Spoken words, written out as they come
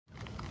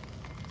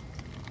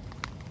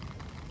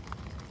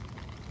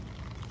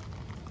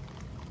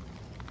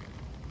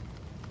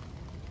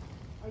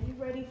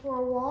ready for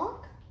a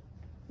walk?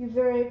 You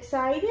very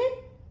excited?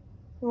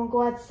 You want to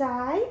go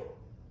outside?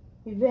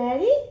 You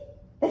ready?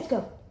 Let's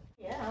go.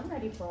 Yeah, I'm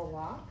ready for a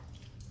walk.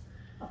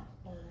 Oh,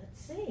 well,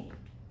 let's see.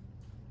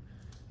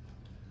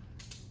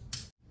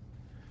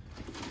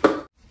 Okay.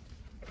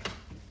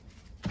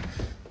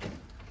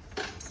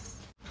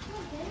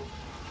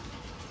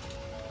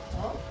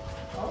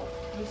 Oh,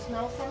 you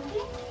smell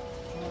something?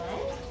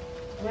 What?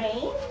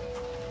 Rain?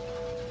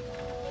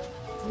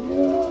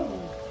 No.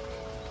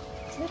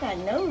 Look at that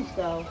nose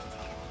go.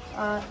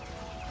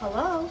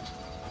 Hello?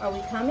 Are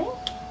we coming?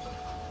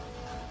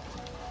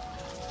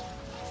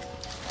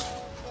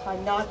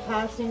 I'm not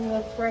passing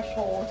the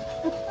threshold.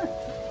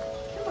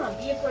 Come on,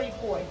 be a brave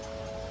boy.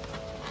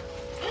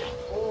 Good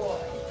boy.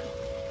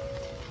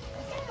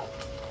 Let's go.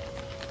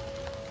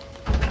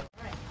 All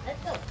right,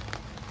 let's go.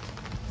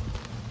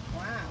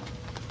 Wow,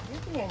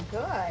 you're doing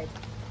good.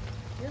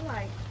 You're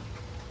like,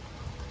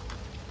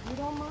 you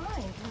don't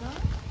mind, huh?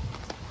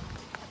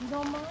 You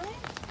don't mind?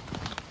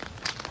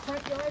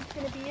 Front yard's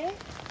gonna be it?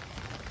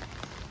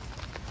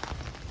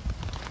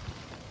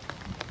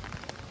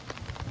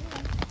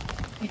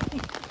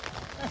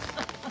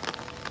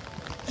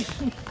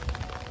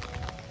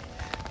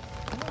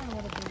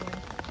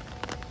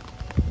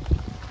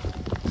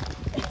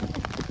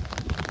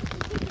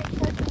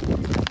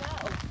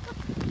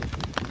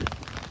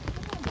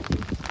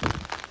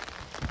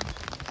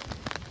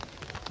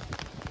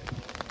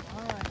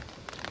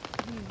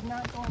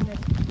 Not going this.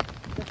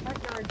 The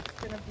front yard's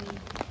gonna be,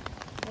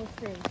 we'll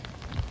see.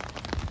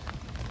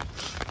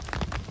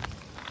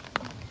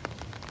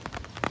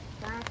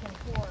 Back and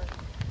forth.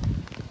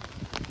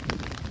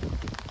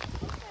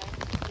 Okay,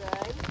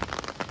 good.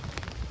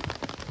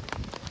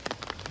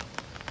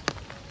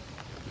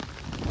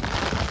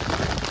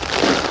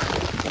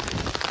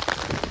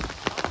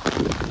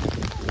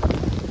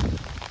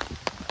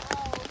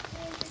 Oh,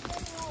 Sam, you're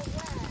getting all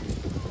wet.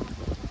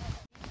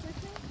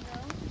 Fishing? No?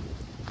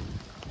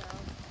 No,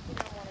 you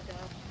don't want to go.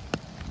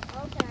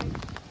 Okay.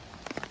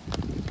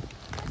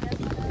 I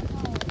guess I'll go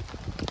home.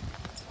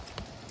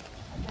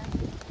 I guess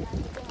we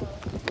have to go.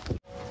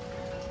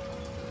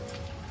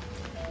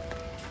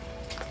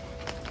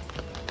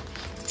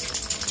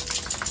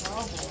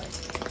 Oh boy.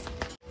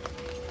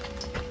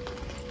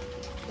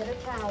 Get a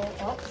towel.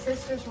 Oh,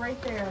 sister's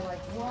right there. Like,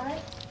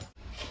 what?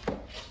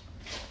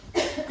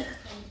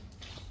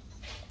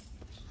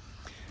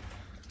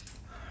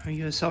 Are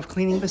you a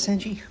self-cleaning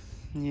Basenji?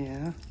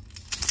 Yeah.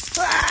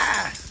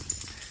 Ah!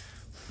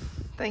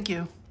 Thank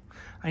you.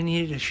 I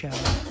needed a shower.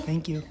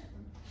 Thank you.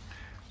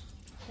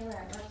 All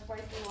right, let's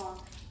wipe you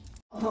off.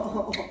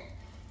 Oh,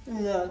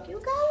 look, you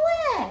got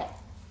wet.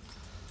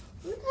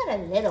 You got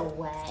a little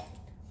wet.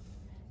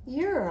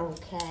 You're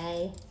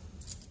okay.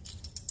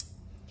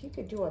 If you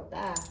could do a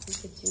bath, you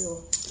could do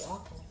a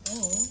walk and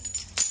clean.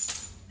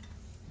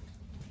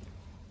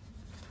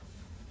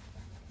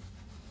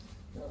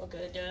 Look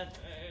at that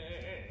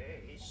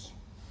face.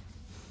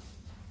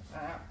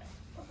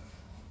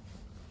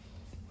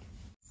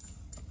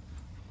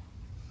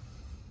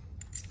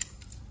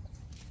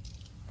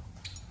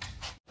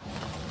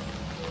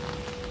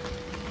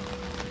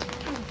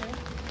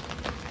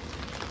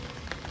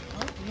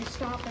 You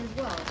stop as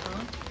well,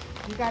 huh?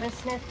 You got a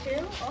sniff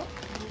too? Oh,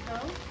 here you go.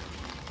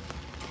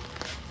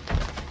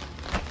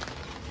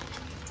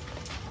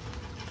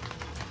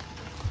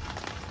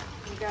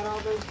 You got all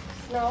those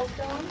smells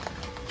going?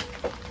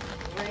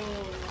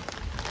 Rain.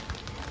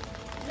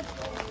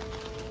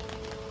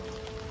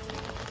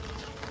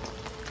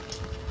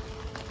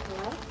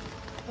 Hello?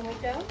 Can we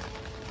go?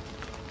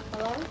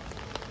 Hello?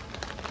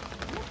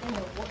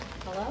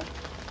 Hello?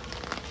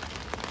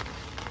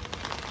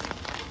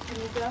 Can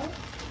you go?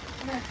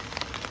 Come on.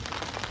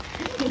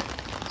 Can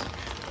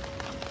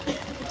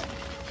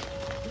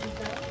you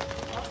go?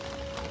 Oh.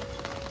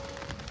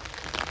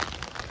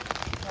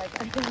 Like,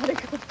 I gotta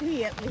go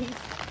pee at least.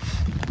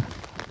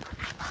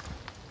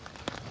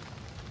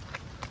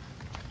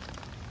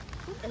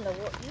 And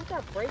you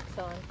got brakes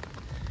on.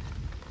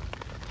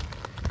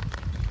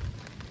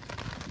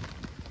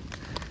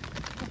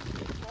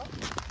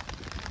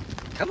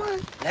 Come on,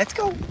 let's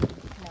go. No,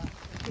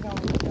 you don't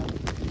want to go.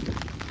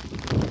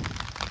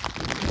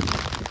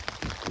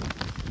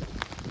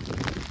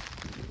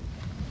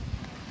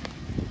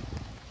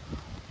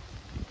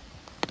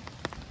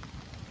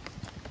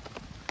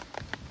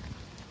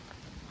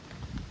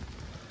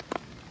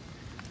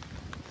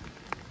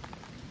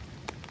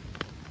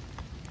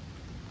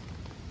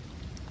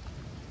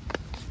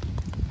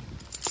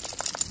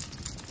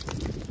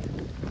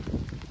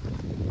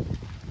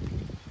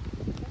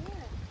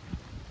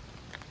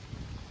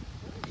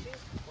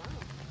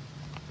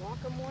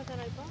 More than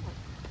I thought.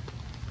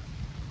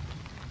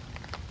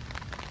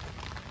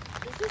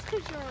 Is this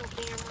because you're on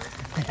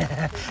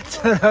camera? That's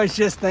what I was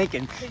just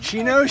thinking.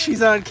 She knows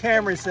she's on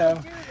camera,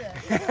 so.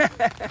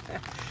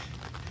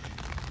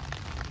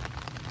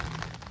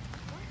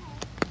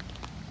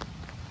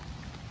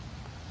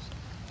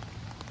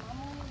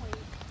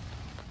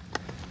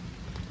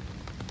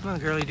 Come on,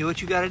 girlie, do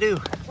what you gotta do.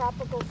 A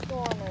tropical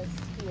storm is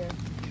here.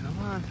 Come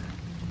on.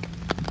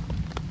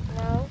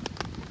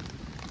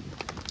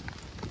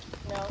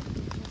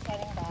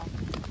 heading back.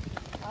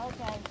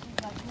 Okay, she's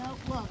like, nope,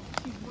 look,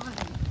 she's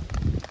running.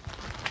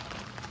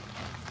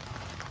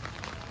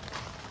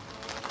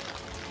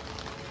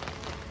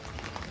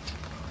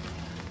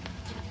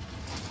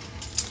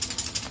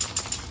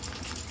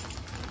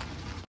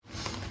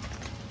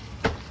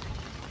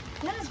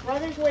 Yeah,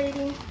 brother's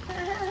waiting.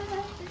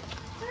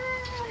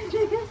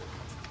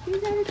 You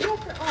gotta check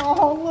her.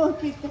 Oh,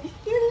 look at that.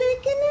 You're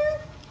licking her?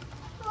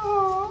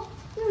 Oh,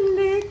 you're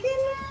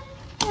licking her?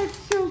 That's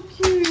so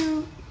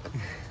cute.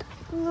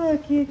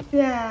 Look at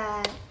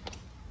that.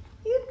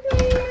 You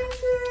cleaning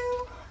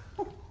too?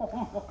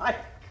 Oh my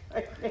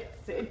goodness,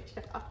 good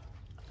job.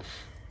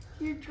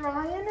 You're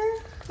drying her?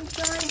 You're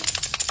drying,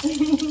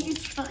 you're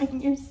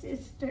drying your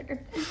sister.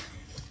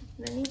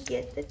 Let me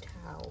get the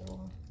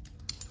towel.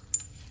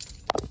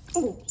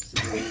 Oh,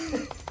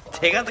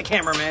 Take out the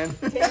cameraman.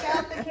 take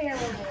out the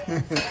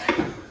cameraman.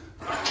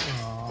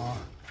 Aww.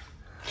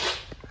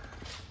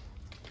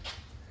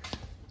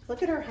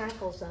 Look at her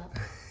hackles up.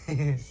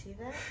 You see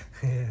that?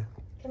 Yeah.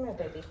 Come here,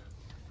 baby.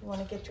 You want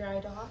to get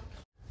dried off?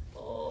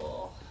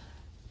 Oh.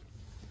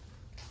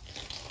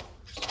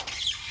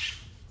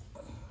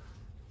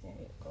 There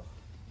you go.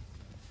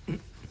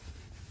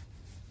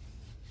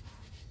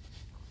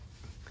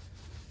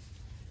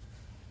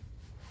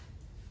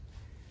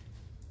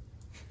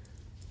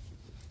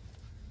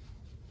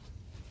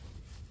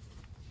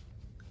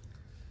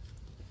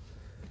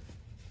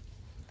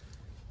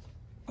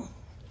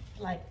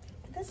 Like,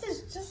 this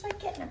is just like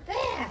getting a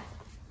bath.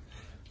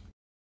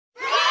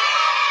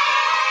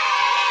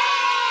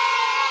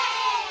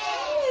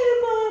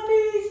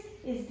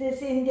 Is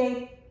this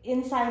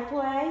inside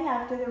play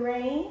after the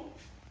rain?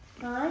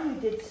 Huh? You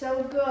did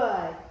so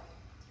good.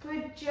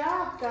 Good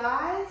job,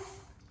 guys.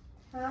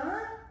 Huh?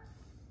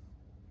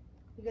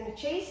 You gonna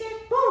chase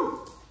it?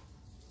 Boom!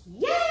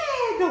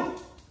 Yeah! Boom!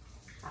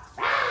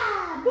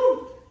 Ah!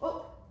 Boom!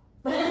 Oh!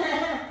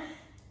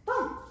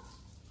 Boom!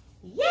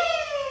 Yeah!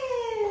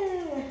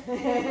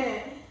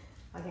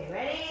 Okay,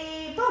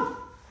 ready? Boom!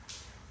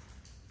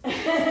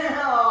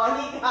 Oh,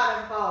 he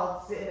got a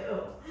ball too.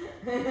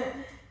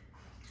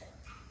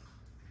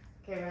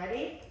 Okay,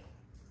 ready?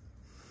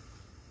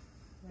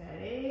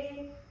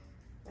 Ready?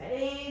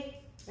 Ready?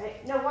 Ready?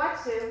 No, watch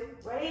Sue.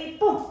 Ready?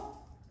 Boom!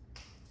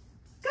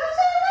 Go,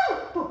 Sue! Go!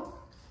 Boom!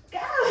 Go!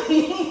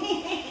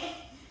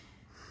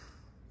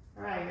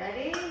 All right,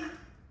 ready?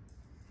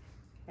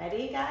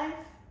 Ready, guys?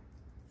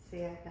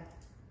 See, I got.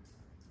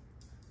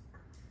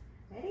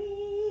 Ready?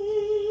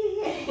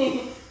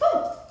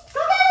 Boom!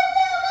 Go get it,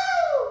 Sue!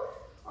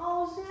 Go! Oh,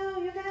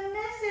 Sue, you're gonna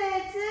miss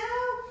it, Sue.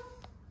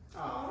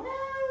 Oh no!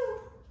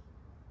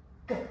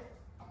 Go.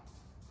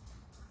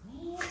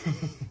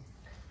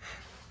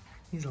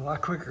 He's a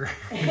lot quicker.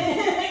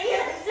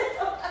 Yes.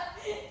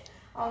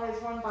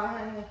 Always run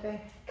behind the thing.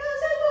 Go,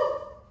 Zulu!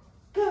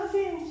 Go,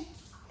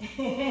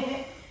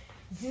 Zinj!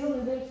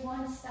 Zulu, there's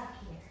one stuck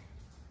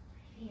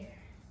here.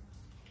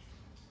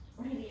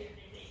 Right here,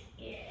 baby.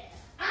 Yeah.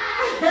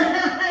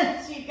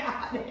 Ah! She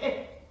got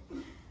it.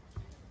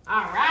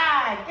 All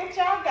right. Good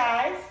job,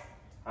 guys.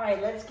 All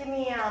right, let's give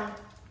me, come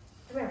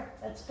here.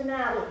 Let's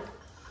finale.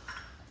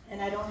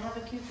 And I don't have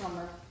a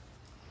cucumber,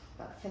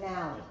 but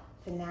finale.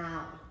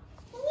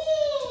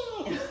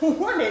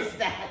 What is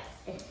that?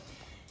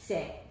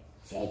 Say,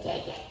 take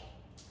it.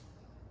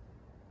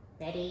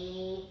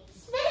 Ready?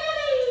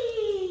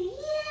 Finale!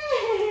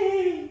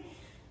 Yay!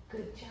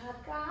 Good job,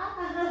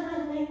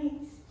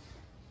 guys.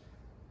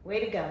 Way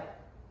to go.